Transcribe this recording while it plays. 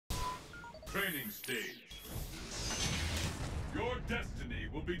training stage. Your destiny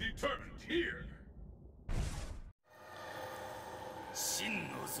will be determined here. 真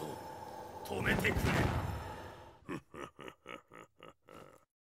の像止めてくれ。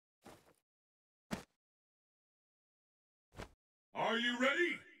Are you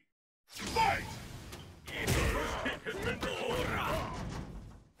ready? Fight! The first hit has been recorded.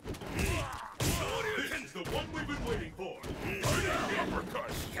 This is the one we've been waiting for.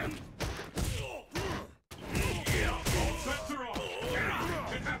 Uppercut! All sets are off. Anything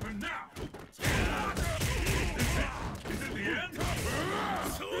can happen now. Is it the end?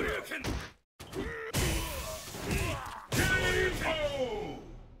 Shoryuken! KO!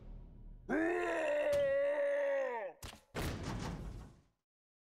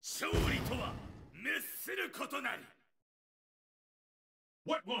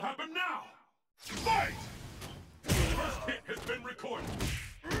 What will happen now? Fight! The first hit has been recorded.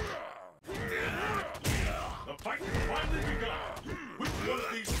 The fight has finally begun. Which one of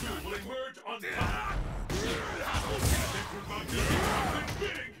these two will emerge on top? Think we're about to do something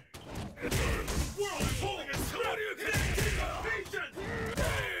big! The world is holding its breath! Patient!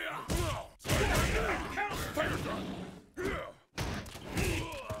 Counter!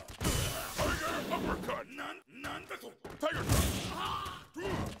 Uppercut! Tiger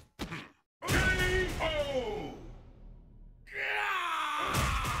KO!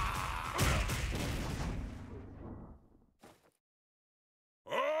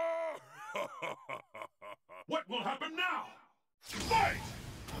 What will happen now? Fight!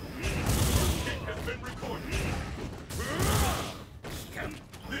 It has been recorded.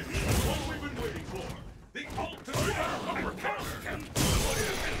 This is the one we've been waiting for. The ultimate uppercut!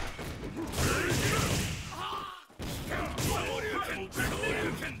 Incredible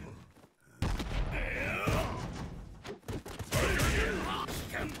technique!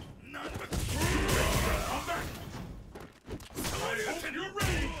 Come back! I hope you're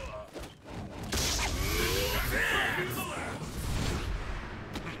ready!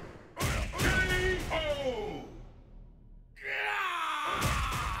 KO!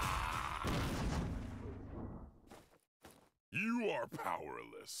 You are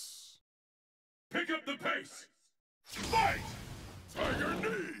powerless. Pick up the pace! Fight! Tiger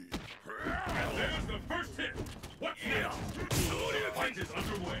knee! And there's the first hit! What's next? The fight is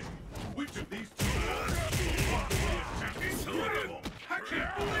underway. Which of these two will walk away as champion? Incredible! I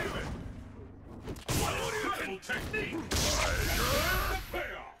can't believe it! What incredible technique! The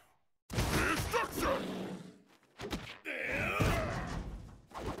payoff! Destruction!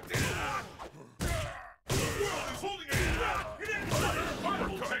 The world is holding its breath!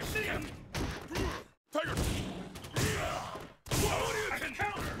 Incredible technique! Tiger! Whoa! A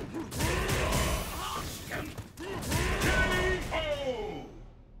counter! KO!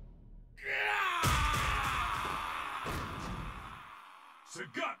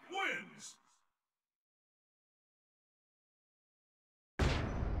 Sagat wins!